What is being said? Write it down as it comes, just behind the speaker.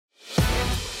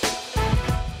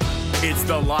It's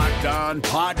the Locked On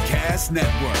Podcast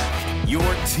Network, your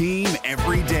team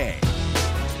every day.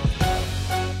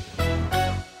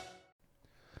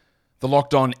 The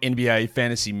Locked On NBA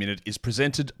Fantasy Minute is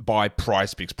presented by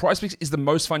PrizePicks. PrizePicks is the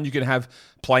most fun you can have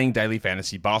playing daily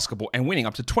fantasy basketball and winning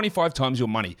up to 25 times your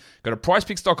money. Go to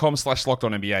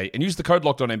prizepicks.com/LockedOnNBA and use the code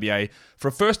LockedOnNBA for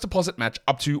a first deposit match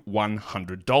up to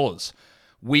 $100.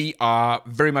 We are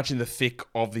very much in the thick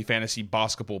of the fantasy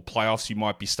basketball playoffs. You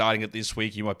might be starting it this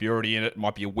week. You might be already in it. It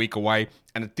might be a week away.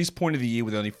 And at this point of the year,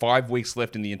 with only 5 weeks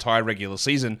left in the entire regular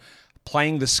season,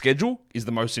 playing the schedule is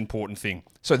the most important thing.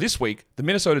 So this week, the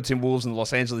Minnesota Timberwolves and the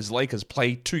Los Angeles Lakers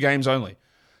play 2 games only.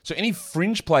 So any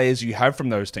fringe players you have from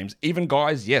those teams, even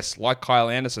guys, yes, like Kyle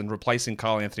Anderson replacing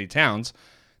Karl Anthony Towns,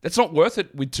 that's not worth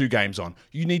it with 2 games on.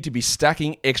 You need to be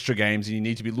stacking extra games, and you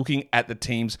need to be looking at the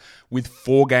teams with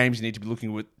 4 games. You need to be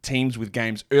looking at teams with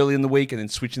games early in the week and then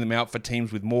switching them out for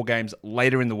teams with more games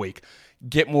later in the week.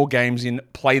 Get more games in,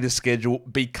 play the schedule,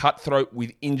 be cutthroat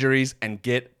with injuries, and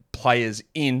get players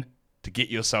in to get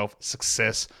yourself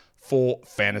success for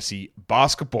fantasy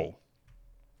basketball.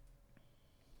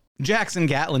 Jackson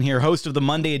Gatlin here, host of the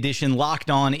Monday edition Locked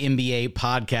On NBA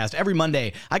podcast. Every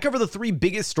Monday, I cover the 3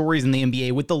 biggest stories in the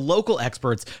NBA with the local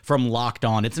experts from Locked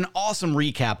On. It's an awesome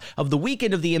recap of the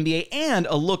weekend of the NBA and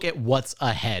a look at what's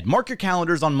ahead. Mark your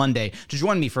calendars on Monday to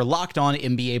join me for Locked On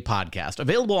NBA podcast,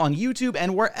 available on YouTube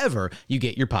and wherever you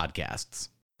get your podcasts.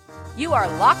 You are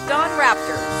Locked On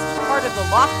Raptors, part of the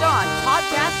Locked On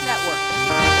Podcast Network.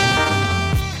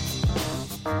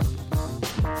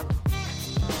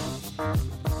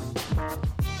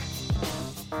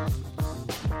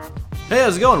 Hey,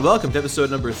 how's it going? Welcome to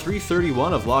episode number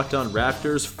 331 of Locked On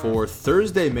Raptors for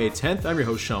Thursday, May 10th. I'm your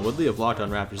host, Sean Woodley of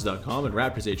LockedOnRaptors.com and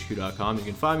RaptorsHQ.com. You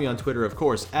can find me on Twitter, of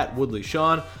course, at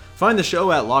WoodleySean. Find the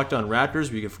show at Locked On Raptors,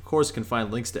 where you, of course, can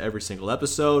find links to every single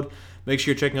episode. Make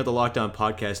sure you're checking out the Locked On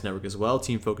Podcast Network as well.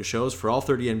 Team-focused shows for all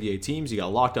 30 NBA teams. You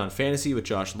got Locked On Fantasy with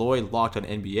Josh Lloyd, Locked On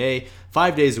NBA,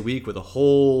 5 days a week with a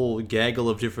whole gaggle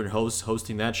of different hosts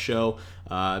hosting that show.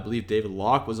 I believe David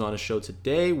Locke was on a show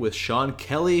today with Sean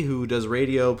Kelly, who does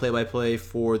radio play-by-play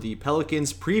for the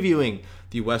Pelicans, previewing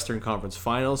the Western Conference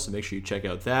Finals, so make sure you check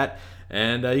out that.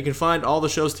 And you can find all the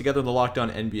shows together on the Locked On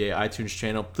NBA iTunes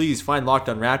channel. Please find Locked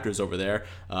On Raptors over there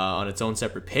on its own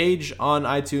separate page on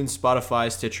iTunes, Spotify,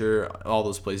 Stitcher, all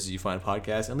those places you find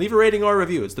podcasts. And leave a rating or a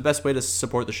review. It's the best way to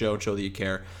support the show and show that you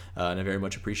care. And I very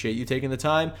much appreciate you taking the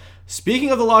time. Speaking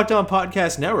of the Locked On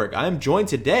Podcast Network, I am joined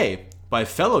today by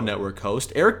fellow network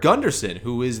host Erik Gundersen,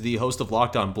 who is the host of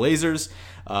Locked On Blazers.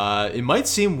 It might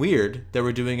seem weird that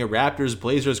we're doing a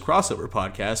Raptors-Blazers crossover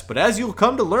podcast, but as you'll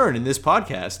come to learn in this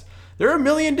podcast, there are a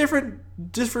million different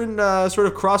sort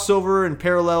of crossover and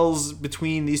parallels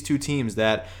between these two teams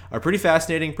that are pretty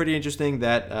fascinating, pretty interesting.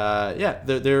 There's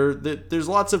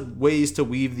lots of ways to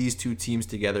weave these two teams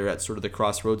together at sort of the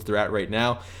crossroads they're at right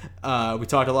now. We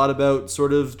talked a lot about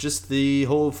sort of just the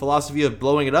whole philosophy of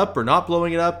blowing it up or not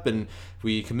blowing it up, and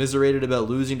we commiserated about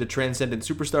losing to transcendent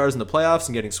superstars in the playoffs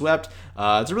and getting swept.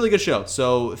 It's a really good show,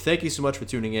 so thank you so much for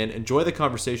tuning in. Enjoy the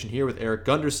conversation here with Erik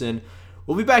Gundersen.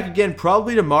 We'll be back again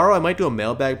probably tomorrow. I might do a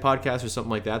mailbag podcast or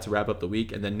something like that to wrap up the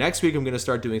week. And then next week, I'm going to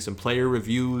start doing some player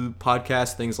review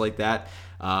podcasts, things like that.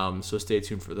 So stay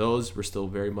tuned for those. We're still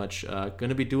very much going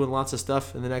to be doing lots of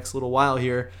stuff in the next little while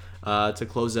here to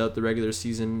close out the regular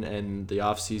season and the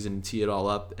off season and tee it all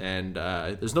up. And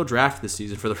there's no draft this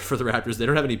season for the Raptors. They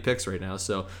don't have any picks right now,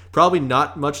 so probably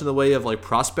not much in the way of like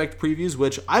prospect previews,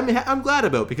 which I'm glad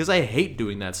about because I hate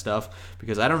doing that stuff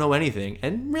because I don't know anything,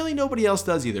 and really nobody else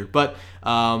does either. But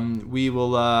we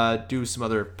will do some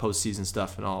other postseason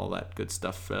stuff and all that good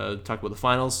stuff. Talk about the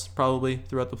finals probably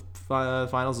throughout the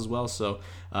finals as well. So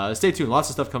stay tuned. Lots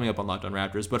of stuff coming up on Locked On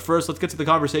Raptors. But first, let's get to the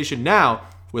conversation now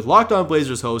with Locked On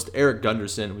Blazers host Erik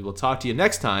Gundersen. We will talk to you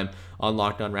next time on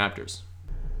Locked On Raptors.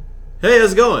 Hey,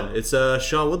 how's it going? It's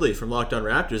Sean Woodley from Locked On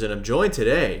Raptors, and I'm joined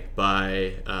today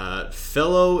by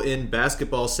fellow in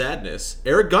basketball sadness,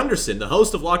 Erik Gundersen, the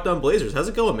host of Locked On Blazers. How's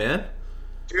it going, man?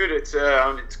 Dude, it's going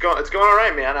all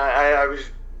right, man.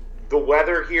 The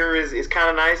weather here is kind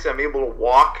of nice. I'm able to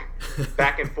walk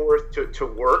back and forth to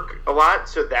work a lot,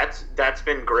 so that's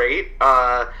been great.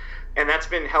 And that's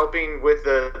been helping with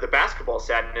the basketball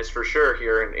sadness for sure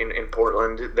here in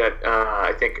Portland that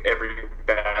I think every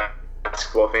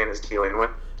basketball fan is dealing with.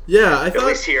 Yeah, at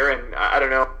least here, and I don't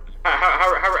know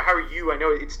how are you? I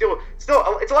know it's still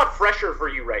it's a lot fresher for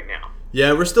you right now.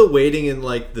 Yeah, we're still waiting in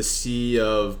like the sea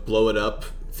of blow it up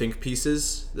think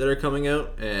pieces that are coming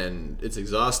out, and it's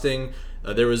exhausting.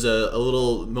 There was a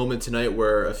little moment tonight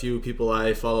where a few people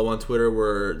I follow on Twitter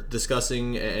were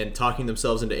discussing and talking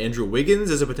themselves into Andrew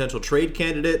Wiggins as a potential trade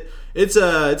candidate. It's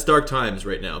dark times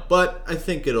right now, but I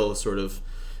think it'll sort of,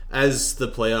 as the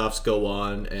playoffs go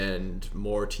on and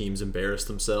more teams embarrass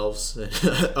themselves,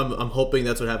 I'm hoping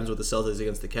that's what happens with the Celtics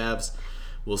against the Cavs.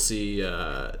 We'll see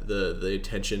the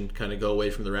attention kind of go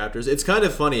away from the Raptors. It's kind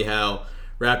of funny how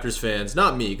Raptors fans,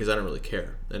 not me because I don't really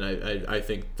care, and I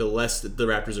think the less the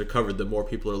Raptors are covered, the more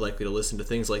people are likely to listen to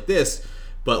things like this,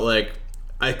 but like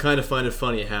I kind of find it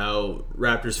funny how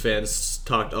Raptors fans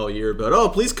talked all year about, oh,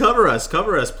 please cover us,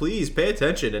 please pay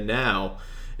attention, and now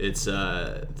it's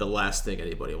the last thing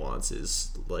anybody wants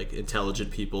is like intelligent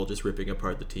people just ripping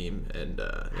apart the team, and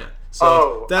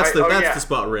so that's the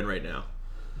spot we're in right now.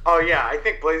 Oh yeah, I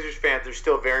think Blazers fans are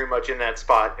still very much in that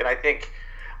spot, and I think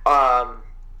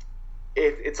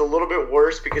it's a little bit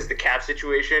worse because the cap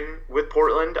situation with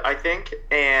Portland, I think,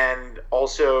 and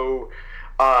also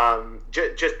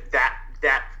just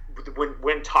that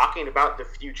when talking about the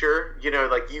future, you know,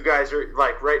 like you guys are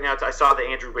like right now. I saw the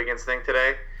Andrew Wiggins thing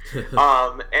today,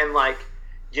 and like,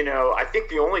 you know, I think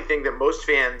the only thing that most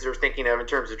fans are thinking of in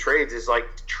terms of trades is like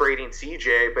trading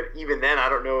CJ, but even then, I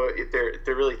don't know if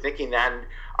they're really thinking that. And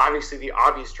obviously, the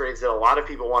obvious trades that a lot of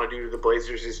people want to do to the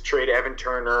Blazers is trade Evan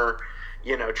Turner,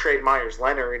 you know, trade Myers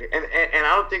Leonard, and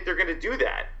I don't think they're going to do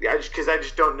that. I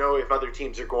just don't know if other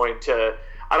teams are going to.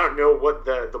 I don't know what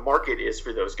the market is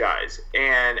for those guys,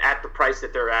 and at the price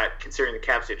that they're at, considering the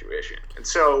cap situation. And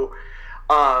so,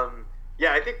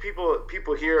 yeah, I think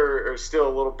people here are still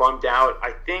a little bummed out.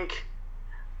 I think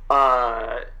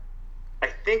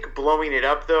blowing it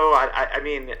up though. I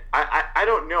mean, I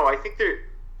don't know. I think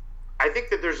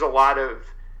that there's a lot of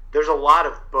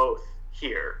both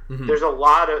here. Mm-hmm.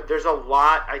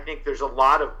 I think there's a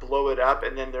lot of blow it up,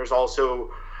 and then there's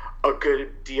also a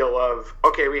good deal of,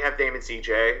 okay, we have Dame and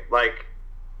CJ, like,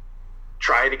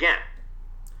 try it again.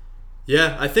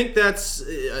 Yeah, I think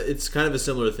it's kind of a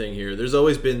similar thing here. There's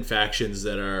always been factions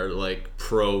that are like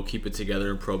pro keep it together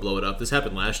and pro blow it up. This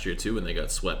happened last year too when they got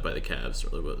swept by the Cavs,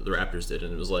 or the Raptors did,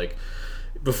 and it was like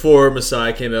before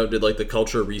Masai came out and did like the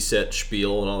culture reset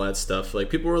spiel and all that stuff.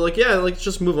 Like people were like, yeah, like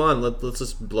just move on. Let's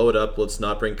just blow it up. Let's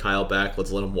not bring Kyle back.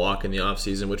 Let's let him walk in the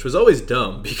offseason, which was always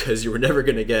dumb because you were never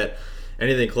going to get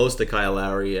anything close to Kyle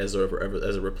Lowry as a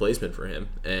replacement for him.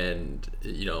 And,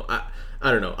 you know,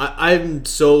 I don't know. I'm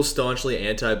so staunchly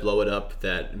anti-blow it up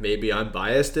that maybe I'm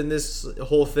biased in this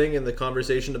whole thing and the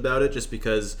conversation about it just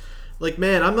because, like,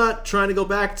 man, I'm not trying to go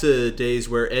back to days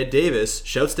where Ed Davis,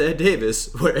 shouts to Ed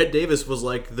Davis, where Ed Davis was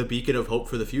like the beacon of hope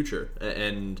for the future.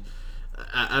 And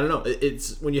I don't know.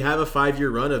 It's when you have a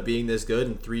 5-year run of being this good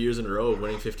and 3 years in a row of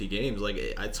winning 50 games, like,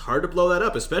 it's hard to blow that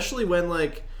up, especially when,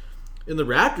 like, in the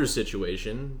Raptors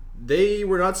situation, they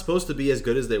were not supposed to be as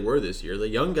good as they were this year. The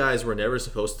young guys were never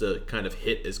supposed to kind of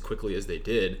hit as quickly as they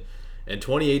did. And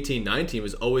 2018-19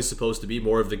 was always supposed to be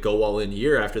more of the go-all-in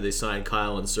year after they signed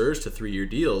Kyle and Serge to 3-year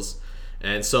deals.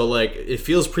 And so, like, it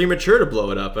feels premature to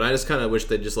blow it up. And I just kind of wish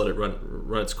they'd just let it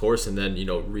run its course and then, you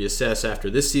know, reassess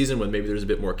after this season when maybe there's a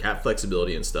bit more cap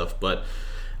flexibility and stuff. But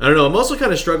I don't know. I'm also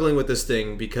kind of struggling with this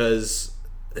thing because,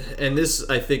 and this,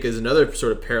 I think, is another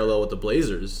sort of parallel with the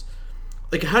Blazers.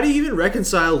 Like, how do you even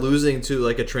reconcile losing to,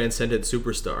 like, a transcendent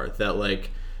superstar that, like,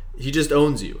 he just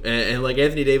owns you? And like,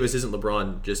 Anthony Davis isn't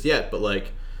LeBron just yet, but,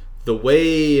 like, the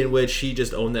way in which he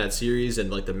just owned that series and,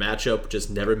 like, the matchup just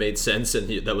never made sense,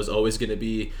 and that was always going to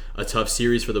be a tough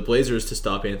series for the Blazers to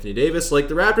stop Anthony Davis. Like,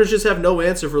 the Raptors just have no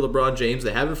answer for LeBron James.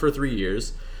 They haven't for 3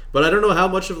 years. But I don't know how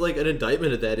much of, like, an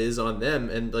indictment that is on them.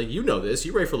 And, like, you know this.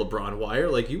 You write for LeBron Wire.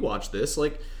 Like, you watch this.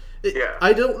 Like, yeah.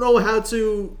 I don't know how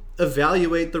to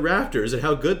evaluate the Raptors and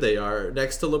how good they are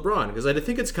next to LeBron, because I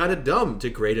think it's kind of dumb to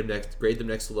grade them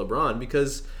next to LeBron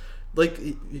because, like,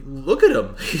 look at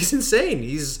him. He's insane.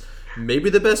 He's maybe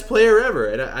the best player ever.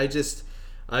 And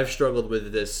I've struggled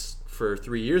with this for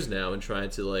 3 years now and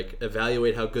trying to, like,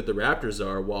 evaluate how good the Raptors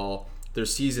are while their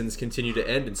seasons continue to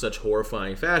end in such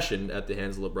horrifying fashion at the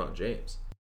hands of LeBron James.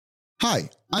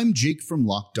 Hi, I'm Jake from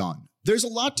Locked On. There's a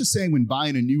lot to say when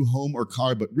buying a new home or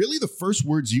car, but really the first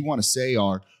words you want to say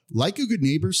are, like a good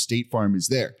neighbor, State Farm is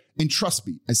there. And trust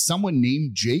me, as someone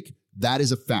named Jake, that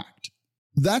is a fact.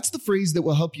 That's the phrase that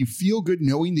will help you feel good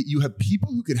knowing that you have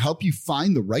people who can help you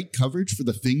find the right coverage for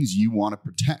the things you want to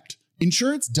protect.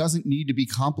 Insurance doesn't need to be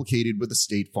complicated with a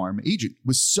State Farm agent.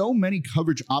 With so many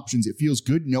coverage options, it feels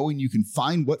good knowing you can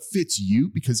find what fits you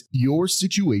because your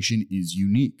situation is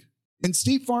unique. And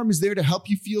State Farm is there to help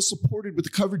you feel supported with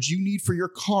the coverage you need for your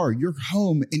car, your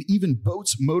home, and even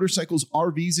boats, motorcycles,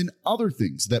 RVs, and other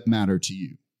things that matter to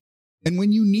you. And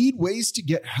when you need ways to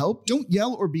get help, don't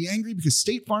yell or be angry because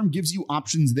State Farm gives you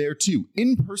options there too.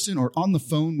 In person or on the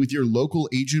phone with your local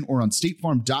agent or on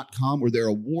statefarm.com or their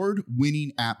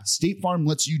award-winning app, State Farm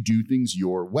lets you do things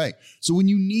your way. So when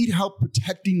you need help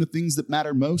protecting the things that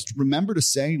matter most, remember to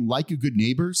say, like a good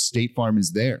neighbor, State Farm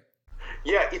is there.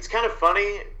 Yeah, it's kind of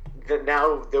funny that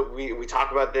now that we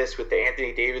talk about this with the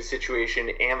Anthony Davis situation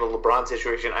and the LeBron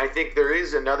situation, I think there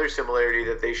is another similarity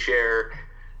that they share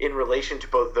in relation to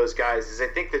both of those guys. Is I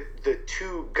think that the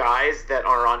two guys that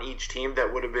are on each team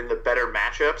that would have been the better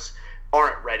matchups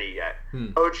aren't ready yet.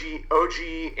 OG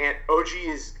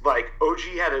is like, OG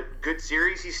had a good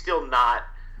series. He's still not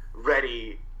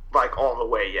ready like all the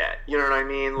way yet. You know what I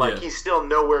mean? Like he's still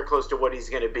nowhere close to what he's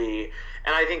going to be.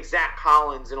 And I think Zach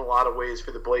Collins, in a lot of ways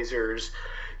for the Blazers,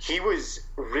 he was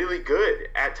really good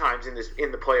at times in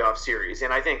the playoff series.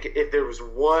 And I think if there was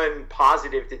one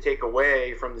positive to take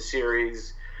away from the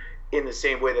series, in the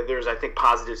same way that there's, I think,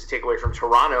 positives to take away from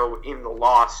Toronto in the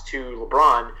loss to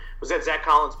LeBron, was that Zach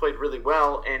Collins played really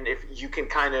well. And if you can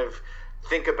kind of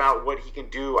think about what he can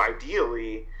do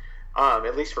ideally,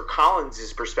 at least for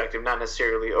Collins' perspective, not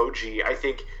necessarily OG, I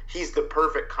think he's the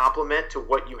perfect complement to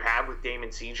what you have with Dame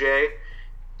and CJ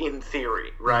in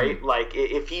theory, right? Mm-hmm. Like,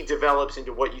 if he develops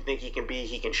into what you think he can be,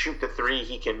 he can shoot the three,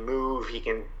 he can move, he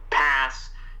can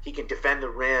pass, he can defend the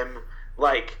rim,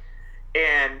 like,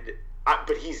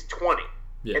 but he's 20.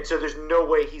 Yeah. And so there's no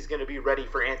way he's going to be ready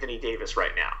for Anthony Davis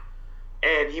right now.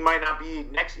 And he might not be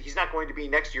he's not going to be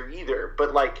next year either.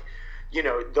 But, like, you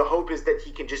know, the hope is that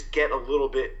he can just get a little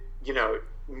bit, you know,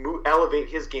 elevate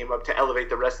his game up to elevate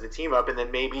the rest of the team up. And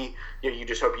then maybe, you know, you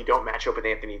just hope you don't match up with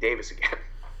Anthony Davis again.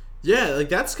 Yeah, like,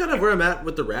 that's kind of where I'm at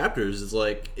with the Raptors. Is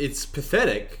like, it's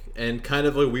pathetic and kind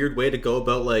of a weird way to go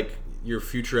about, like, your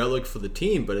future outlook for the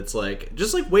team, but it's like,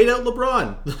 just like, wait out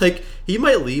LeBron. Like, he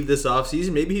might leave this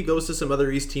offseason. Maybe he goes to some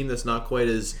other East team that's not quite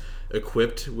as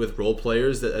equipped with role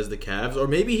players as the Cavs, or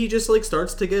maybe he just, like,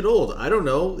 starts to get old. I don't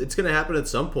know. It's going to happen at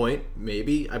some point.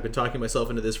 Maybe. I've been talking myself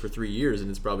into this for 3 years,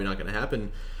 and it's probably not going to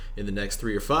happen in the next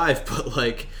 3 or 5, but,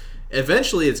 like,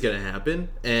 eventually it's going to happen,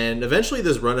 and eventually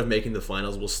this run of making the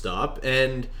finals will stop.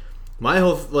 And my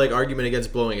whole, like, argument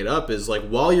against blowing it up is, like,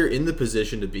 while you're in the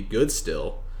position to be good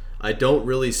still, I don't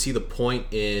really see the point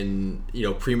in, you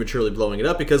know, prematurely blowing it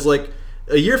up, because, like,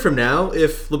 a year from now,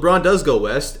 if LeBron does go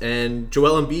west and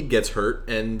Joel Embiid gets hurt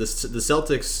and the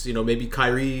Celtics, you know, maybe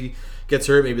Kyrie gets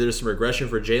hurt, maybe there's some regression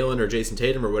for Jalen or Jason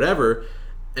Tatum or whatever,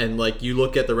 and, like, you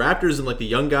look at the Raptors and, like, the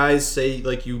young guys, say,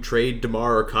 like, you trade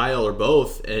DeMar or Kyle or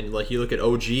both, and, like, you look at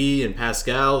OG and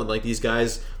Pascal and, like, these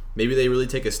guys, maybe they really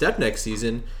take a step next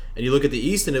season, and you look at the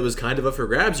East and it was kind of up for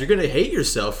grabs, you're going to hate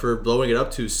yourself for blowing it up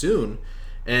too soon.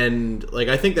 And, like,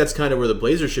 I think that's kind of where the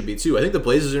Blazers should be too. I think the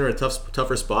Blazers are in a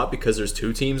tougher spot because there's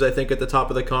two teams, I think, at the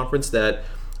top of the conference that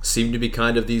seem to be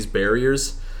kind of these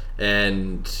barriers.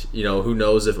 And, you know, who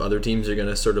knows if other teams are going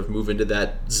to sort of move into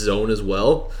that zone as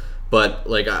well. But,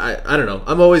 like, I don't know.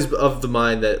 I'm always of the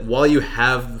mind that while you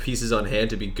have the pieces on hand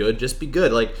to be good, just be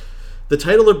good. Like, the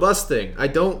title or bust thing, I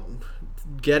don't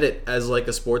get it as, like,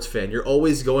 a sports fan. You're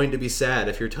always going to be sad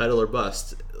if you're title or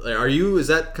bust. Like, is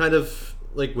that kind of...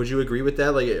 Like, would you agree with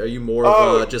that? Like, are you more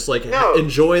of just, like, no,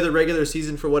 enjoy the regular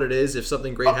season for what it is? If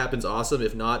something great happens, awesome.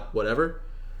 If not, whatever?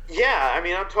 Yeah, I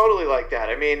mean, I'm totally like that.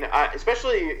 I mean,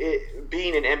 especially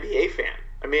being an NBA fan.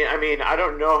 I mean, I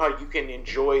don't know how you can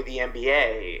enjoy the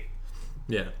NBA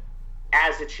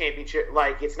as a championship.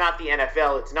 Like, it's not the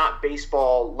NFL. It's not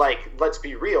baseball. Like, let's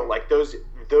be real. Like,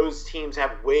 those teams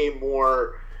have way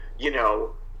more, you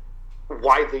know,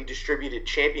 widely distributed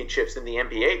championships than the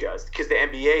NBA does, because the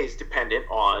NBA is dependent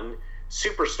on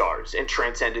superstars and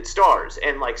transcendent stars,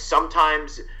 and, like,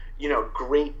 sometimes, you know,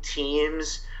 great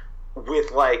teams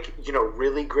with, like, you know,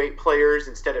 really great players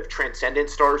instead of transcendent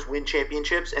stars win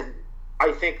championships. And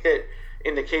I think that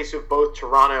in the case of both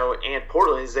Toronto and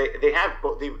Portland, is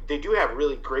they do have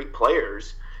really great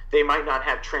players. They might not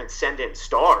have transcendent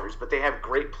stars, but they have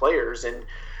great players, and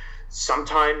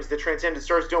sometimes the transcendent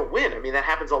stars don't win. I mean, that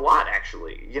happens a lot,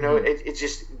 actually. You know, it's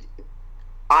just,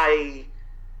 I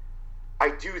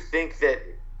do think that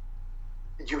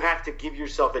you have to give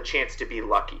yourself a chance to be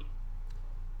lucky.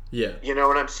 Yeah. You know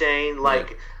what I'm saying?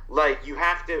 Like you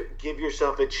have to give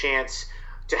yourself a chance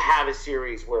to have a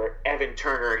series where Evan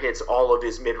Turner hits all of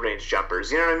his mid-range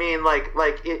jumpers. You know what I mean?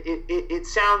 Like it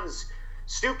sounds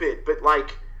stupid, but,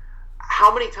 like,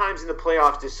 how many times in the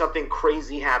playoffs does something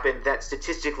crazy happen that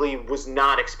statistically was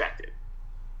not expected?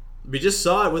 We just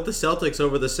saw it with the Celtics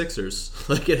over the Sixers.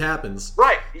 Like, it happens.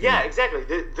 Right. Yeah, exactly.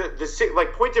 The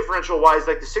like, point differential wise,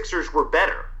 like, the Sixers were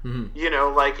better. Mm-hmm. You know,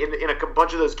 like, in a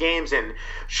bunch of those games, and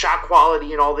shot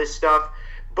quality and all this stuff.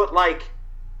 But, like,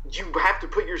 you have to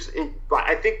put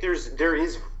I think there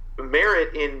is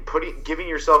merit in giving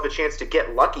yourself a chance to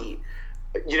get lucky,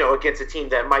 against a team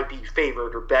that might be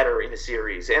favored or better in a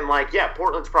series. And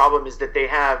Portland's problem is that they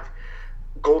have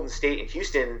Golden State and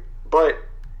Houston, but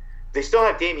they still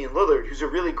have Damian Lillard, who's a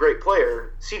really great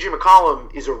player. CJ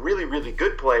McCollum is a really, really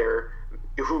good player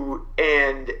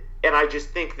and I just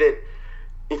think that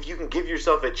if you can give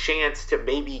yourself a chance to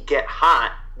maybe get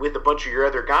hot with a bunch of your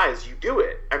other guys, you do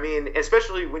it. I mean,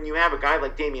 especially when you have a guy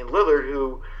like Damian Lillard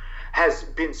who has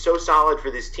been so solid for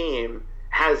this team,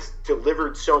 has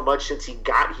delivered so much since he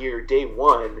got here day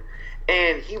one,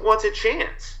 and he wants a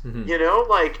chance. Mm-hmm.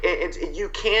 And you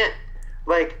can't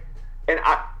and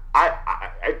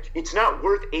it's not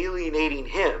worth alienating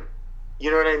him. You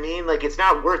know what I mean? It's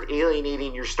not worth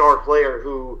alienating your star player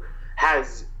who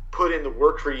has put in the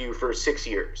work for you for 6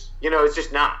 years. It's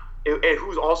just not. And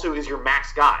who's also is your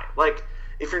max guy.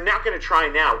 If you're not going to try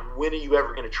now, when are you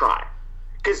ever going to try?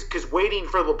 Because waiting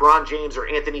for LeBron James or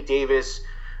Anthony Davis,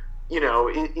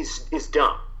 is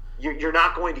dumb. You're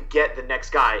not going to get the next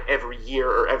guy every year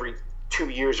or every 2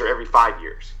 years or every 5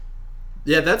 years.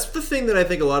 Yeah, that's the thing that I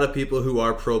think a lot of people who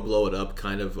are pro blow it up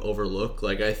kind of overlook.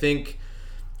 I think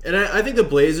the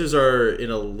Blazers are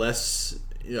in a less.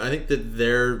 I think that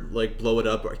their blow it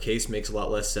up case makes a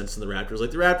lot less sense than the Raptors.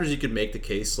 The Raptors, you could make the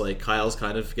case Kyle's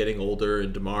kind of getting older,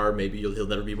 and DeMar maybe he'll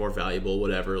never be more valuable.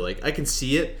 Whatever. I can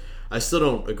see it. I still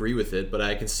don't agree with it, but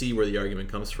I can see where the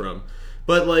argument comes from.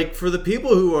 But for the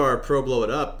people who are pro blow it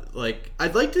up,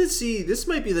 I'd like to see, this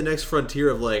might be the next frontier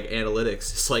of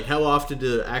analytics. It's how often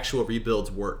do actual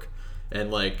rebuilds work,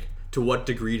 and to what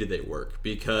degree do they work?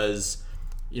 Because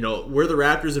where the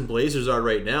Raptors and Blazers are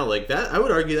right now, that I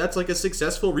would argue that's a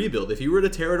successful rebuild. If you were to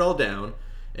tear it all down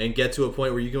and get to a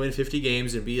point where you go in 50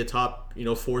 games and be a top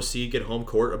 4 seed, get home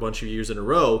court a bunch of years in a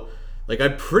row,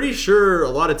 I'm pretty sure a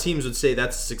lot of teams would say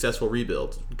that's a successful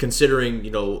rebuild,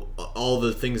 considering all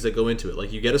the things that go into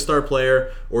it. You get a star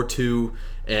player or two,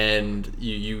 and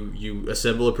you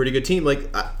assemble a pretty good team.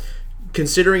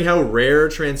 Considering how rare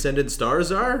transcendent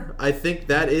stars are, I think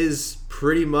that is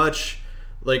pretty much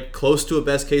close to a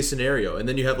best case scenario. And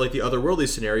then you have the otherworldly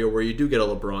scenario where you do get a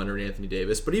LeBron or an Anthony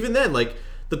Davis. But even then,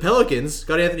 the Pelicans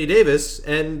got Anthony Davis,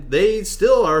 and they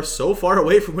still are so far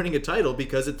away from winning a title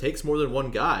because it takes more than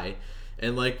one guy.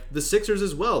 And the Sixers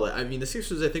as well. I mean, the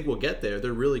Sixers I think will get there.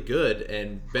 They're really good,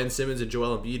 and Ben Simmons and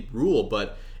Joel Embiid rule,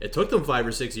 but it took them 5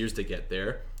 or 6 years to get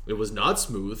there. It was not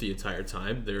smooth the entire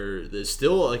time. There's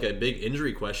still a big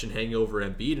injury question hanging over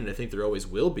Embiid, and I think there always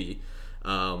will be.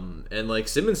 And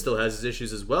Simmons still has his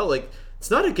issues as well. It's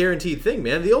not a guaranteed thing,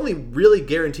 man. The only really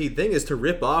guaranteed thing is to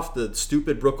rip off the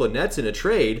stupid Brooklyn Nets in a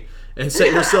trade and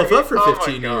set yourself up for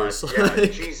 15 years. Yeah,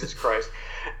 Jesus Christ.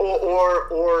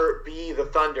 Or be the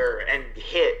Thunder and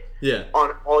hit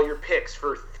on all your picks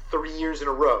for 3 years in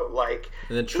a row,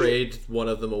 and then trade one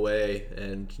of them away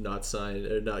and not sign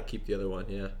or not keep the other one.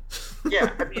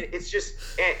 Yeah, I mean, it's just,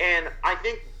 and I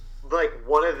think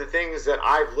one of the things that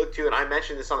I've looked to, and I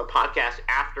mentioned this on the podcast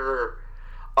after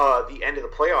the end of the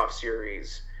playoff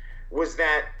series, was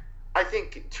that I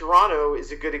think Toronto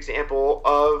is a good example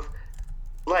of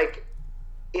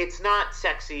it's not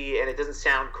sexy and it doesn't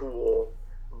sound cool,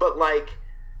 but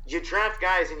you draft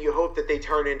guys and you hope that they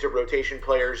turn into rotation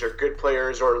players or good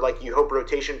players, or you hope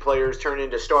rotation players turn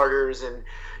into starters, and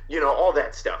all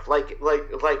that stuff.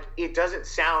 It doesn't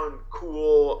sound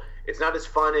cool. It's not as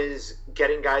fun as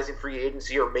getting guys in free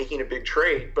agency or making a big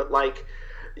trade, but I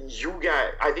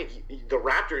think the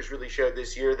Raptors really showed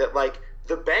this year that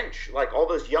the bench, all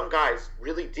those young guys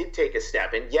really did take a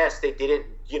step. And yes, they didn't,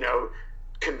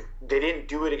 they didn't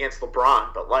do it against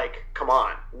LeBron, but come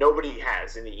on, nobody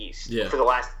has in the East for the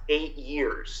last 8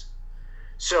 years.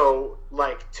 So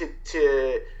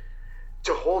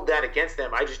to hold that against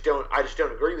them, I just don't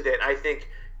agree with it. I think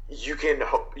you can,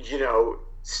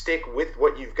 stick with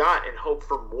what you've got and hope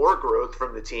for more growth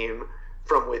from the team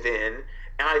from within.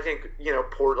 And I think,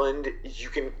 Portland,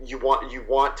 you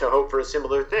want to hope for a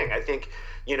similar thing. I think,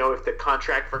 if the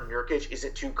contract for Nurkic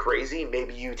isn't too crazy,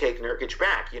 maybe you take Nurkic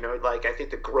back. I think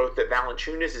the growth that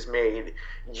Valanciunas has made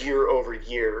year over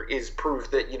year is proof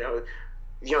that,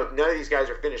 none of these guys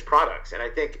are finished products. And I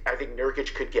think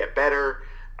Nurkic could get better.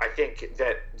 I think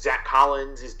that Zach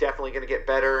Collins is definitely going to get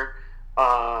better.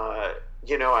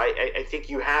 I think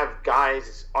you have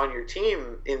guys on your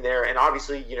team in there, and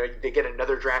obviously, they get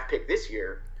another draft pick this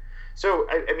year. So,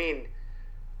 I mean,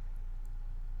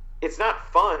 it's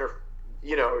not fun or,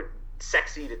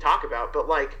 sexy to talk about, but,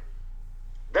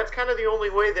 that's kind of the only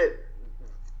way that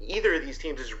either of these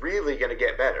teams is really going to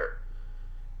get better.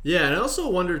 Yeah, and I also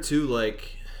wonder, too,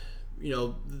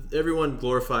 everyone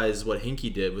glorifies what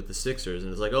Hinkie did with the Sixers,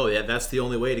 and it's like, oh yeah, that's the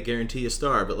only way to guarantee a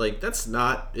star. But like, that's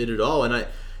not it at all. And I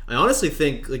honestly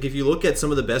think, like, if you look at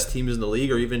some of the best teams in the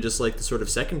league, or even just like the sort of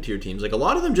second tier teams, like a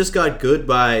lot of them just got good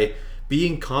by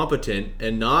being competent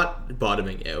and not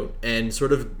bottoming out, and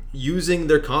sort of using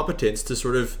their competence to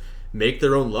sort of make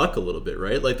their own luck a little bit,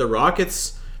 right? Like the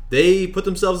Rockets, they put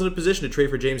themselves in a position to trade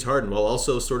for James Harden while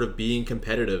also sort of being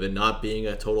competitive and not being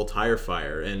a total tire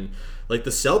fire. And like the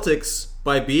Celtics,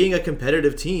 by being a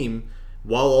competitive team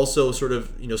while also sort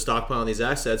of, stockpiling these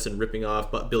assets and ripping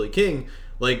off Billy King,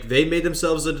 like they made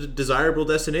themselves a desirable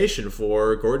destination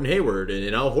for Gordon Hayward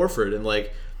and Al Horford. And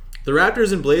like the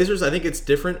Raptors and Blazers, I think it's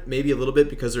different maybe a little bit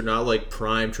because they're not like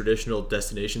prime traditional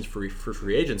destinations for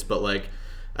free agents, but like,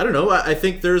 I don't know. I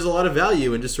think there's a lot of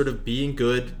value in just sort of being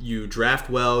good. You draft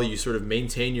well. You sort of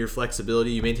maintain your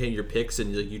flexibility. You maintain your picks,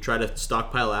 and you try to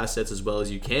stockpile assets as well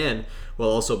as you can while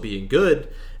also being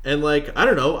good. And like, I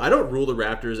don't know. I don't rule the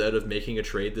Raptors out of making a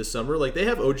trade this summer. Like they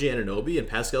have OG Anunoby and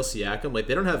Pascal Siakam. Like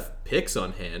they don't have picks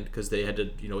on hand because they had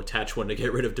to attach one to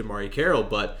get rid of DeMar Carroll.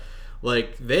 But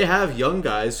like they have young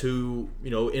guys who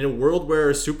in a world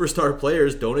where superstar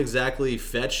players don't exactly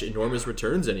fetch enormous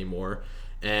returns anymore.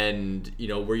 And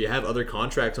where you have other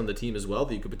contracts on the team as well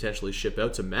that you could potentially ship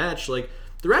out to match, like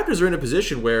the Raptors are in a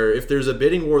position where if there's a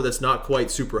bidding war that's not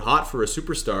quite super hot for a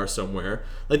superstar somewhere,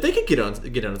 like they could get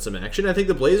on some action. I think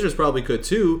the Blazers probably could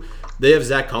too. They have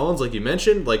Zach Collins, like you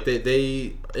mentioned, like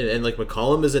they like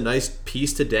McCollum is a nice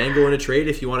piece to dangle in a trade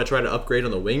if you want to try to upgrade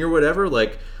on the wing or whatever.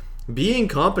 Like being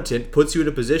competent puts you in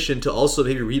a position to also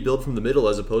maybe rebuild from the middle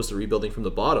as opposed to rebuilding from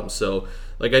the bottom. So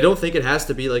like I don't think it has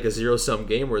to be like a zero-sum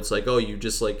game where it's like, oh, you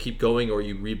just like keep going or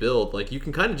you rebuild. Like you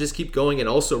can kind of just keep going and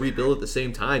also rebuild at the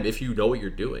same time if you know what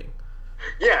you're doing.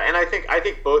 Yeah, and I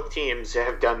think both teams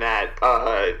have done that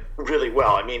really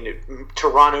well. I mean,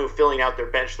 Toronto filling out their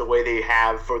bench the way they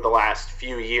have for the last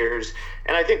few years,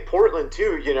 and I think Portland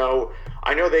too.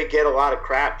 I know they get a lot of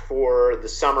crap for the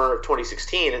summer of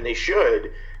 2016, and they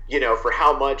should. For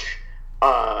how much,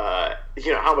 how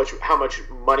much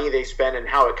money they spend and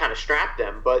how it kind of strapped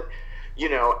them. But,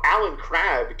 Alan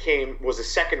Crabb was a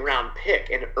second-round pick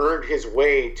and earned his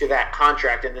way to that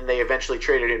contract, and then they eventually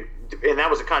traded him, and that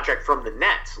was a contract from the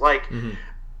Nets. Like,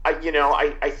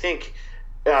 I think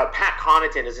Pat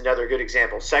Connaughton is another good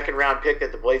example. Second-round pick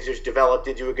that the Blazers developed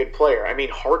into a good player. I mean,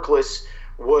 Harkless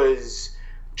was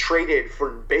traded for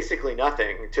basically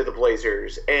nothing to the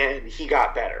Blazers, and he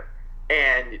got better.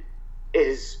 And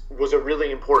was a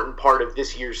really important part of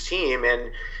this year's team.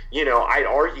 And, I'd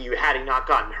argue had he not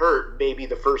gotten hurt, maybe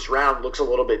the first round looks a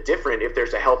little bit different if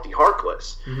there's a healthy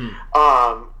Harkless.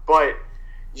 But,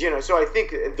 so I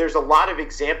think there's a lot of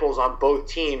examples on both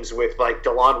teams with like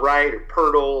DeLon Wright or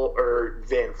Pirtle or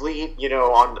Van Vliet,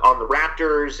 on the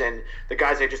Raptors and the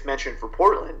guys I just mentioned for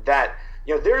Portland that,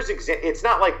 it's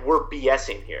not like we're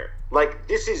BSing here. Like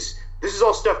this is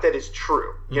all stuff that is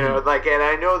true, and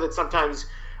I know that sometimes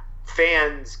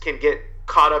fans can get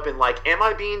caught up in like, am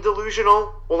I being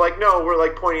delusional? Well, like, no, we're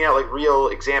like pointing out like real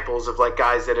examples of like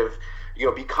guys that have,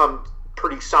 become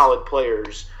pretty solid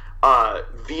players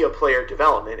via player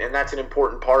development. And that's an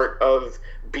important part of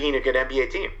being a good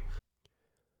NBA team.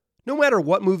 No matter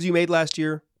what moves you made last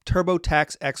year,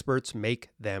 TurboTax experts make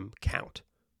them count.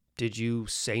 Did you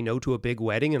say no to a big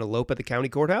wedding and elope at the county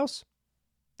courthouse?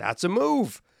 That's a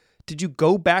move. Did you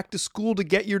go back to school to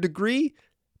get your degree?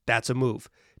 That's a move.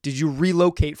 Did you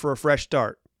relocate for a fresh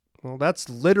start? Well, that's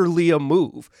literally a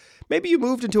move. Maybe you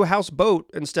moved into a houseboat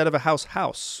instead of a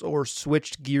house, or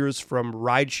switched gears from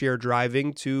rideshare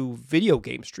driving to video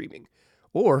game streaming,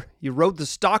 or you rode the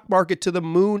stock market to the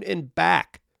moon and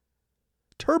back.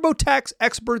 TurboTax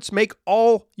experts make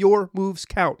all your moves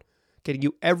count, getting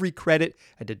you every credit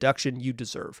and deduction you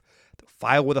deserve. They'll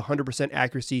file with 100%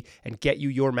 accuracy and get you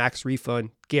your max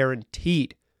refund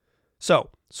guaranteed.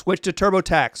 So, switch to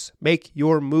TurboTax. Make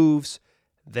your moves.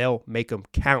 They'll make them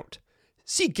count.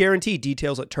 See guarantee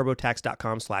details at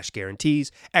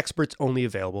turbotax.com/guarantees. Experts only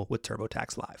available with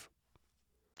TurboTax Live.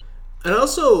 And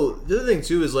also, the other thing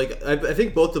too is like, I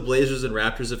think both the Blazers and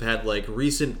Raptors have had like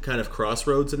recent kind of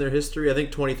crossroads in their history. I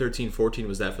think 2013-14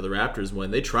 was that for the Raptors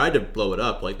when they tried to blow it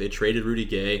up. Like they traded Rudy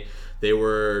Gay. They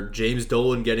were James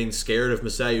Dolan getting scared of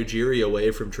Masai Ujiri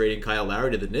away from trading Kyle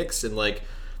Lowry to the Knicks. And like,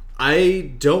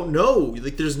 I don't know.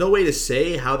 Like, there's no way to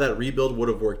say how that rebuild would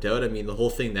have worked out. I mean, the whole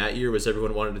thing that year was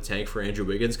everyone wanted to tank for Andrew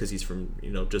Wiggins because he's from,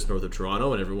 just north of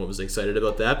Toronto, and everyone was excited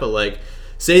about that. But, like,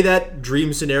 say that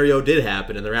dream scenario did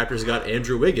happen and the Raptors got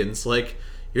Andrew Wiggins. Like,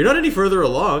 you're not any further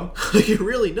along. You're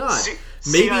really not.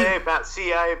 Maybe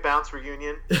CIA bounce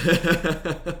reunion.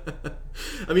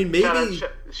 I mean, maybe.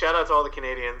 Shout out to all the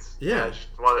Canadians. Yeah. I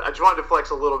just wanted to flex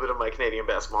a little bit of my Canadian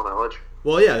basketball knowledge.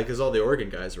 Well, yeah, because all the Oregon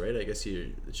guys, right? I guess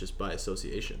it's just by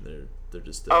association. They're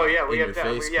just we have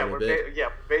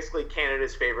that. Basically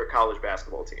Canada's favorite college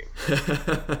basketball team.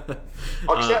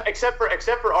 except for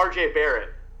RJ Barrett.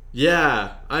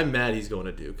 Yeah, I'm mad he's going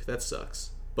to Duke. That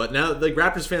sucks. But now the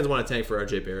Raptors fans want to tank for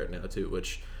RJ Barrett now too,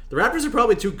 which the Raptors are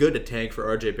probably too good to tank for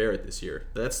RJ Barrett this year.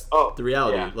 That's the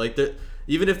reality. Yeah. Like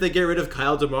even if they get rid of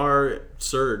Kyle DeMar,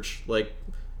 Serge,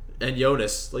 and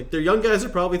Jonas, their young guys are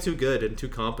probably too good and too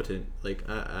competent. I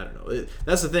don't know.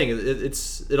 That's the thing.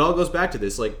 It all goes back to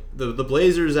this. The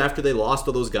Blazers, after they lost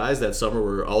all those guys that summer,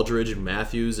 were Aldridge and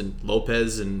Matthews and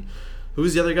Lopez and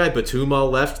who's the other guy? Batum all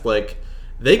left.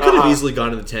 They could have easily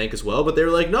gone to the tank as well, but they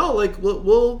were like, no,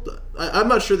 I'm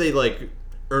not sure they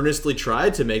earnestly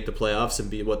tried to make the playoffs and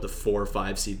be the 4 or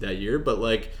 5 seed that year,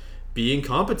 but being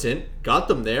competent got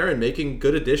them there and making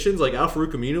good additions.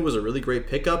 Al-Farouq Aminu was a really great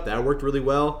pickup that worked really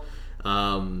well.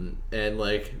 And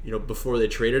before they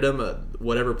traded him,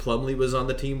 whatever Plumlee was on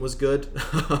the team was good.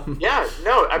 But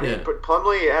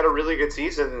Plumlee had a really good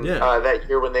season that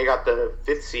year when they got the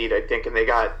 5th seed, I think, and they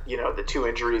got the 2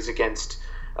 injuries against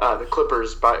the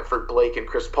Clippers for Blake and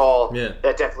Chris Paul. Yeah.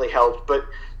 That definitely helped. But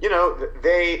and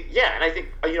I think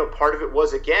part of it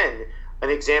was again an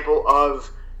example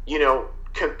of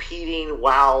competing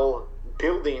while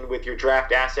building with your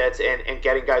draft assets and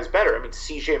getting guys better. I mean,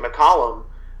 CJ McCollum,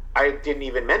 I didn't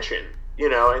even mention,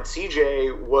 and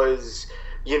CJ was,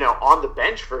 on the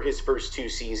bench for his first 2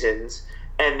 seasons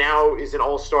and now is an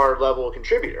all-star level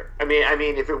contributor. I mean,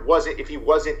 if he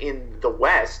wasn't in the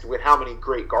West with how many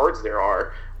great guards there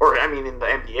are, or in the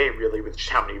NBA really with just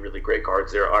how many really great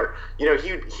guards there are,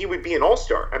 he would be an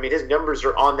all-star. I mean, his numbers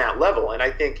are on that level, and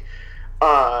I think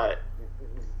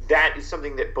that is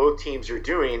something that both teams are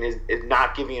doing is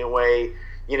not giving away,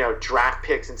 draft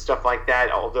picks and stuff like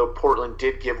that. Although Portland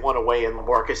did give one away in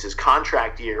LaMarcus's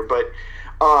contract year, but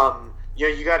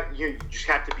you just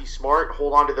have to be smart,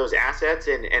 hold on to those assets,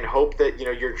 and hope that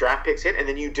your draft picks hit, and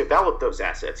then you develop those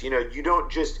assets. You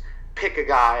don't just pick a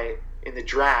guy in the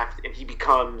draft and he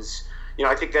becomes.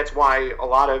 I think that's why a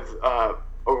lot of,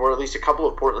 or at least a couple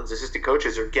of Portland's assistant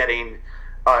coaches are getting.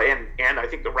 And I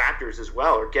think the Raptors as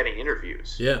well are getting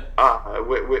interviews. Yeah.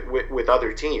 With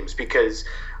other teams because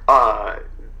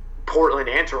Portland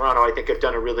and Toronto I think have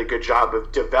done a really good job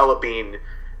of developing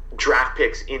draft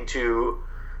picks into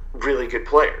really good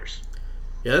players.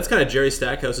 Yeah, that's kind of Jerry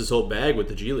Stackhouse's whole bag with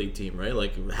the G League team, right?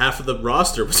 Half of the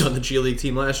roster was on the G League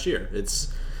team last year.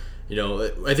 It's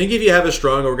I think if you have a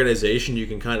strong organization, you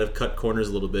can kind of cut corners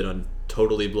a little bit on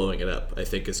totally blowing it up. I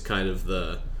think is kind of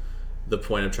the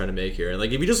point I'm trying to make here. And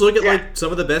if you just look at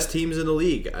some of the best teams in the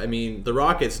league, I mean, the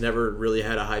Rockets never really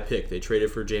had a high pick. They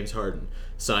traded for James Harden,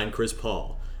 signed Chris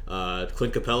Paul.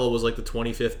 Clint Capella was the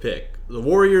 25th pick. The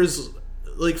Warriors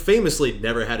famously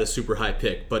never had a super high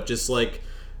pick, but just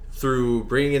through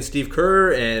bringing in Steve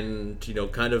Kerr and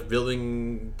kind of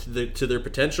building to their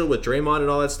potential with Draymond and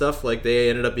all that stuff, they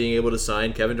ended up being able to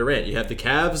sign Kevin Durant. You have the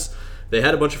Cavs. They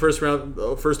had a bunch of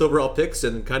first overall picks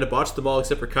and kind of botched them all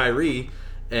except for Kyrie.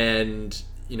 And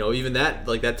even that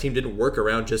that team didn't work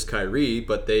around just Kyrie,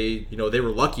 but they they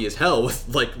were lucky as hell with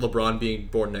LeBron being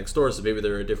born next door, so maybe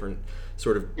they're a different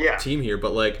sort of team here.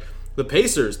 But the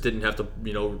Pacers didn't have to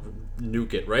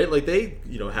nuke it, right? They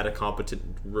had a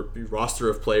competent roster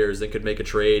of players that could make a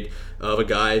trade of a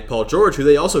guy, Paul George, who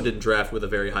they also didn't draft with a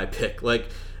very high pick.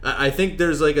 I think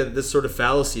there's this sort of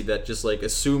fallacy that just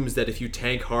assumes that if you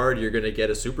tank hard you're going to get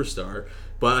a superstar.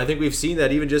 But I think we've seen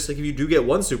that even just if you do get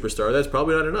one superstar, that's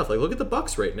probably not enough. Look at the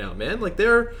Bucks right now, man.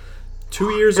 They're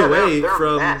 2 years away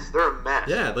from. They're a mess.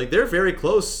 Yeah, they're very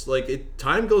close.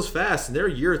 Time goes fast, and they're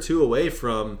a year or two away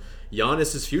from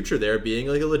Giannis's future there being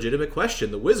a legitimate question.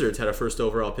 The Wizards had a first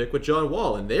overall pick with John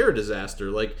Wall, and they're a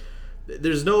disaster.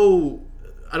 There's no.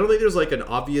 I don't think there's an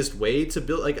obvious way to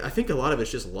build. I think a lot of it's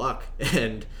just luck,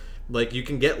 and you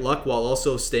can get luck while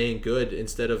also staying good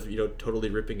instead of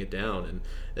totally ripping it down. And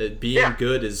being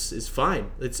good is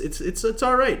fine. It's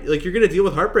all right. You're gonna deal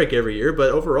with heartbreak every year,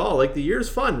 but overall, the year's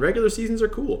fun. Regular seasons are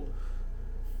cool.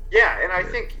 Yeah, and I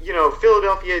think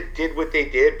Philadelphia did what they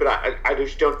did, but I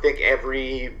just don't think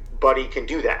everybody can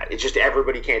do that. It's just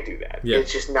everybody can't do that. Yeah.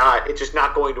 It's just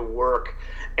not going to work.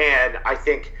 And I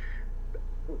think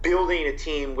building a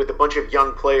team with a bunch of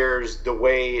young players the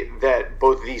way that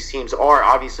both of these teams are,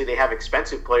 obviously they have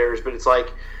expensive players, but it's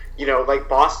like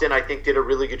Boston, I think did a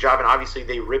really good job, and obviously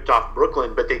they ripped off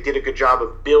Brooklyn, but they did a good job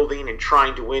of building and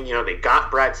trying to win. They got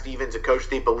Brad Stevens, a coach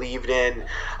they believed in.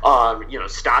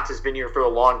 Stotts has been here for a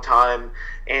long time,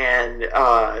 and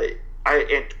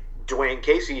Dwayne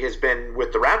Casey has been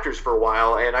with the Raptors for a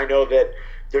while, and I know that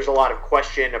there's a lot of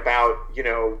question about,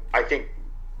 I think,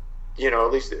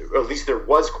 at least there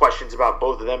was questions about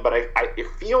both of them, but it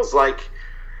feels,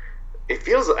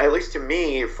 at least to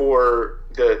me, for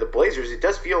the Blazers, it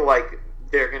does feel like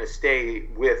they're going to stay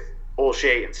with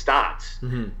Olshey and Stotts.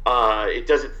 Mm-hmm. It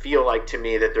doesn't feel like to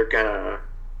me that they're going to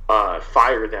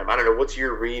fire them. I don't know. What's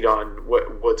your read on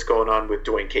what's going on with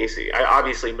Dwayne Casey?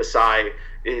 Obviously, Masai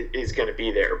is going to be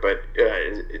there, but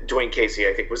Dwayne Casey,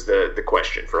 I think, was the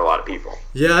question for a lot of people.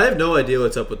 Yeah, I have no idea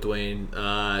what's up with Dwayne.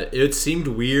 It seemed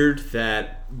weird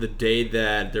that the day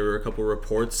that there were a couple of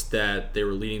reports that they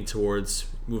were leaning towards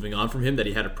moving on from him, that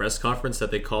he had a press conference that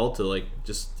they called to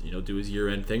just do his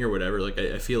year-end thing or whatever.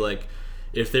 I feel like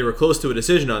if they were close to a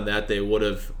decision on that, they would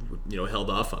have held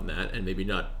off on that and maybe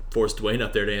not forced Dwayne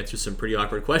up there to answer some pretty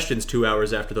awkward questions 2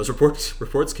 hours after those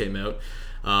reports came out.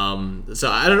 So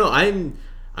I don't know.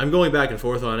 I'm going back and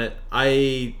forth on it.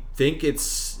 I think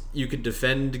you could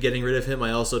defend getting rid of him.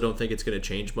 I also don't think it's going to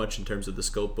change much in terms of the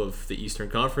scope of the Eastern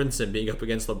Conference and being up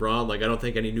against LeBron. I don't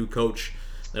think any new coach,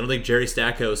 I don't think Jerry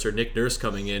Stackhouse or Nick Nurse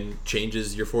coming in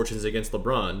changes your fortunes against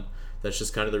LeBron. That's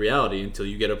just kind of the reality until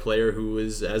you get a player who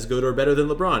is as good or better than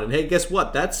LeBron. And hey, guess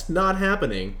what? That's not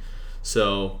happening.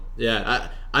 So, yeah,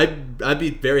 I'd be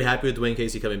very happy with Dwayne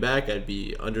Casey coming back. I'd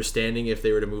be understanding if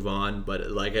they were to move on, but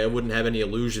I wouldn't have any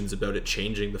illusions about it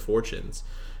changing the fortunes.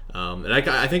 And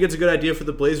I think it's a good idea for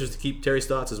the Blazers to keep Terry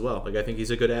Stotts as well. I think he's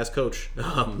a good ass coach.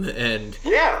 And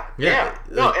yeah.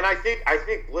 No, and I think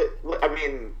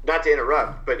not to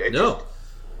interrupt, but I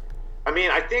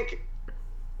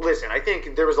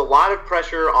think there was a lot of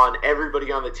pressure on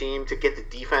everybody on the team to get the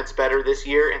defense better this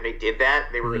year, and they did that.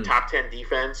 They were a top 10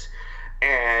 defense.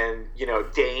 And,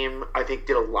 Dame, I think,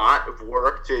 did a lot of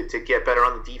work to get better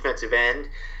on the defensive end.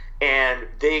 And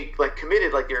they,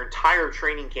 committed, their entire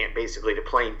training camp, basically, to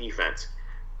playing defense.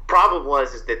 Problem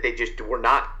was that they just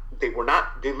they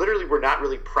literally were not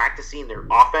really practicing their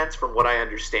offense, from what I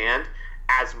understand,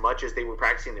 as much as they were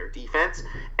practicing their defense.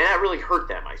 And that really hurt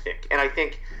them, I think. And I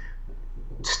think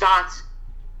Stotts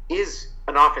is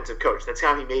an offensive coach. That's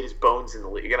how he made his bones in the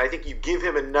league. And I think you give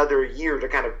him another year to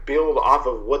kind of build off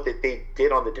of what they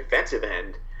did on the defensive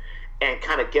end and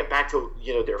kind of get back to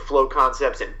their flow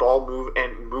concepts and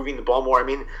moving the ball more. I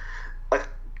mean,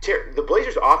 the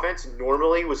Blazers' offense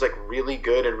normally was really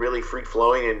good and really free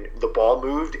flowing, and the ball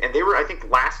moved, and they were, I think,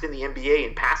 last in the NBA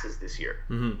in passes this year.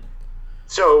 Mm-hmm.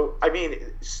 So I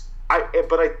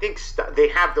think they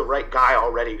have the right guy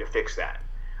already to fix that.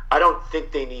 I don't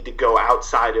think they need to go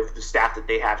outside of the staff that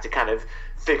they have to kind of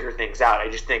figure things out. I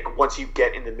just think once you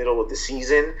get in the middle of the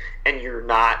season and you're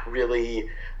not really,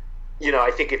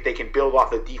 I think if they can build off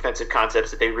the defensive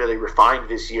concepts that they really refined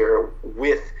this year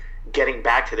with getting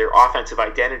back to their offensive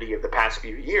identity of the past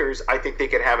few years, I think they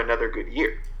could have another good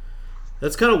year.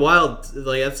 That's kind of wild.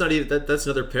 That's not even that's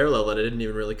another parallel that I didn't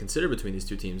even really consider between these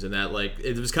two teams. And that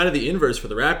it was kind of the inverse for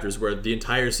the Raptors, where the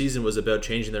entire season was about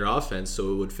changing their offense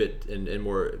so it would fit and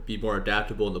be more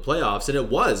adaptable in the playoffs. And it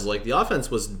was the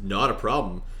offense was not a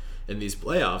problem in these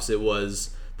playoffs. It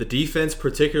was the defense,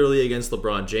 particularly against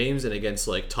LeBron James and against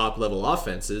top level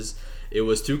offenses. It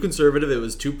was too conservative. It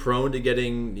was too prone to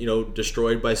getting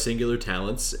destroyed by singular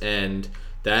talents, and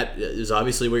that is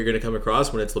obviously what you're going to come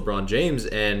across when it's LeBron James.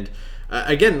 And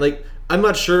again, I'm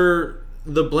not sure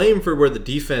the blame for where the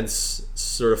defense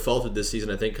sort of faltered this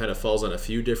season, I think, kind of falls on a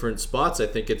few different spots. I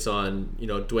think it's on,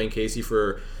 Dwayne Casey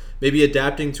for maybe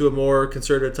adapting to a more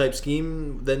conservative type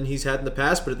scheme than he's had in the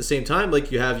past. But at the same time,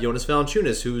 you have Jonas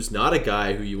Valanciunas, who's not a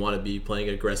guy who you want to be playing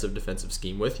an aggressive defensive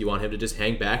scheme with. You want him to just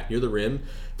hang back near the rim,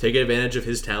 take advantage of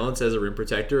his talents as a rim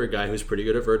protector, a guy who's pretty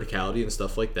good at verticality and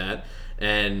stuff like that.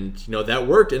 And, that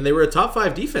worked. And they were a top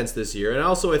 5 defense this year. And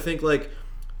also, I think,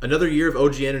 another year of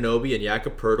OG Anunoby and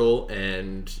Jakob Poeltl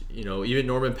and, even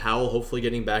Norman Powell hopefully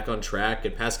getting back on track,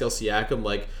 and Pascal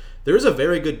Siakam, there's a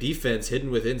very good defense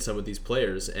hidden within some of these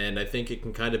players, and I think it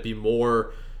can kind of be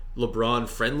more LeBron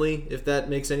friendly, if that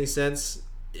makes any sense,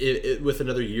 with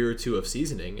another year or two of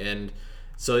seasoning. And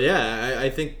so, yeah,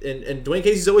 I think, and Dwayne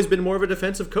Casey's always been more of a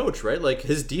defensive coach, right?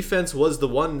 His defense was the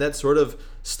one that sort of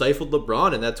stifled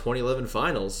LeBron in that 2011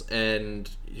 finals,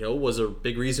 and was a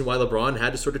big reason why LeBron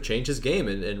had to sort of change his game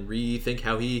and rethink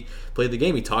how he played the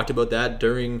game. He talked about that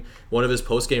during one of his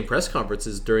post-game press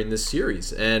conferences during this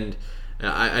series. And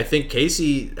I think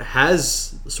Casey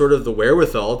has sort of the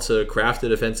wherewithal to craft a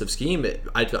defensive scheme.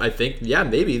 I think, yeah,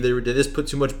 maybe they just put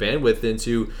too much bandwidth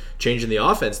into changing the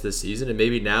offense this season, and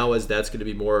maybe now as that's going to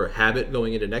be more habit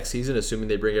going into next season, assuming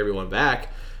they bring everyone back,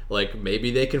 like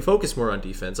maybe they can focus more on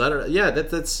defense. I don't know. Yeah,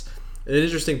 that's an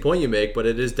interesting point you make, but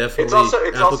it is definitely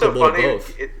applicable to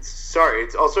both.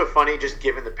 It's also funny just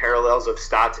given the parallels of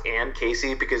Stotts and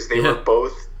Casey, because they've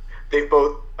both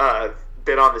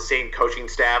been on the same coaching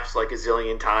staffs like a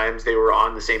zillion times. They were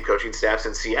on the same coaching staffs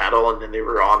in Seattle, and then they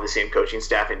were on the same coaching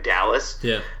staff in Dallas.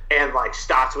 Yeah. And like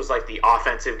Stotts was like the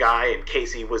offensive guy, and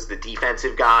Casey was the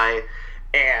defensive guy,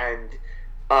 and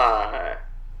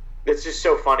it's just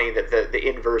so funny that the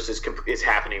inverse is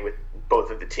happening with both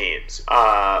of the teams,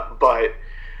 but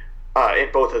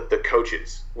and both of the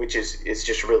coaches, which is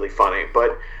just really funny.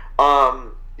 But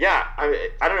yeah, I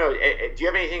don't know. Do you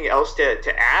have anything else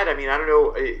to add? I mean, I don't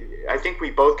know. I think we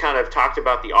both kind of talked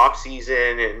about the off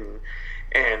season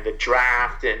and the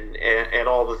draft and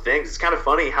all the things. It's kind of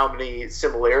funny how many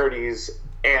similarities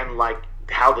and like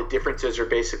how the differences are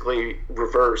basically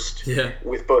reversed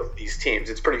with both of these teams.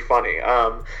 It's pretty funny.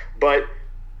 But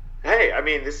hey, I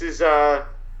mean, this is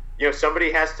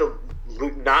somebody has to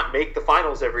not make the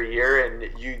finals every year, and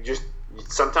you just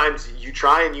sometimes you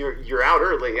try and you're out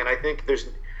early. And I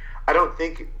don't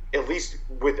think, at least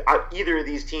with either of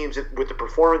these teams, with the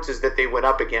performances that they went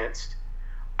up against,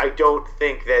 I don't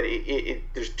think that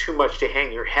there's too much to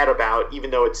hang your head about, even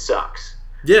though it sucks.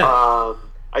 Yeah.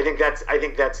 I think that's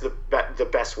the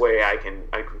best way I can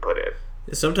put it.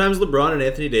 Sometimes LeBron and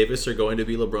Anthony Davis are going to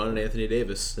be LeBron and Anthony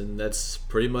Davis, and that's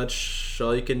pretty much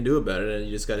all you can do about it. And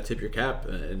you just got to tip your cap.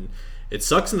 And it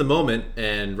sucks in the moment,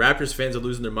 and Raptors fans are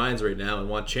losing their minds right now and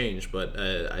want change. But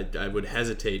I would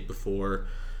hesitate before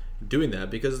doing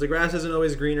that, because the grass isn't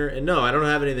always greener. And no, I don't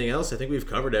have anything else. I think we've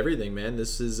covered everything, man.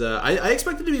 This is I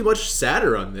expected to be much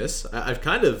sadder on this. I've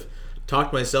kind of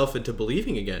talked myself into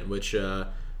believing again, which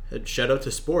shout out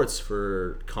to sports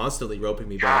for constantly roping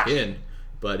me back in.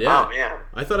 But yeah, oh, man.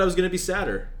 I thought I was going to be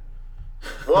sadder.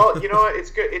 Well, you know what?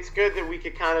 It's good. It's good that we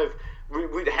could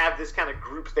we'd have this kind of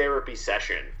group therapy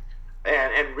session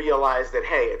and realize that,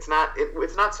 hey, it's not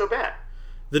so bad.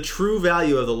 The true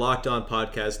value of the Locked On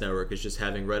Podcast Network is just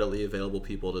having readily available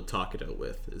people to talk it out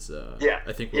with.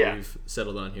 I think what we've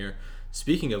settled on here.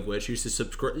 Speaking of which,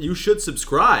 you should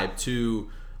subscribe to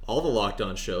all the Locked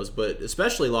On shows, but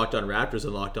especially Locked On Raptors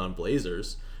and Locked On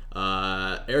Blazers.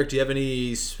 Eric, do you have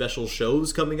any special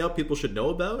shows coming up people should know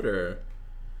about, or?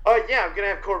 Yeah, I'm gonna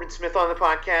have Corbin Smith on the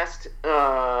podcast.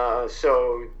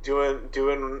 So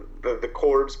doing the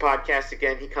Corbs podcast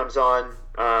again. He comes on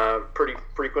pretty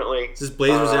frequently. Is this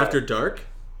Blazers After Dark?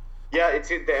 Yeah, it's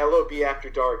the LOB After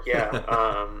Dark. Yeah,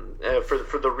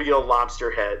 for the real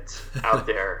lobster heads out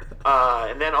there.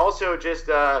 And then also just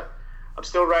I'm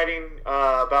still writing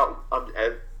about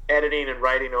editing and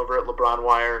writing over at LeBron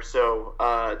Wire. So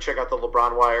check out the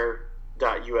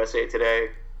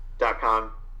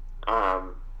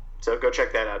LeBronWire.usatoday.com. So go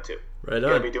check that out too. Right on.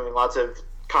 Going to be doing lots of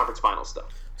conference final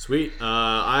stuff. Sweet.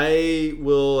 I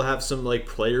will have some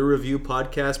player review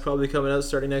podcasts probably coming out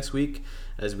starting next week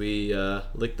as we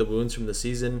lick the wounds from the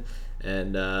season.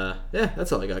 And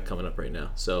that's all I got coming up right now.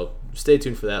 So stay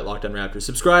tuned for that. Locked On Raptors.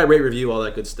 Subscribe, rate, review, all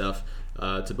that good stuff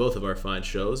to both of our fine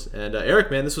shows. And Eric,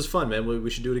 man, this was fun, man.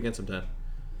 We should do it again sometime.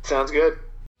 Sounds good.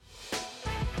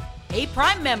 Hey,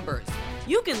 Prime members,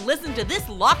 you can listen to this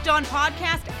Locked On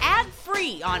podcast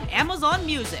ad-free on Amazon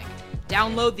Music.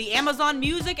 Download the Amazon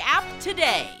Music app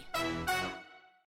today.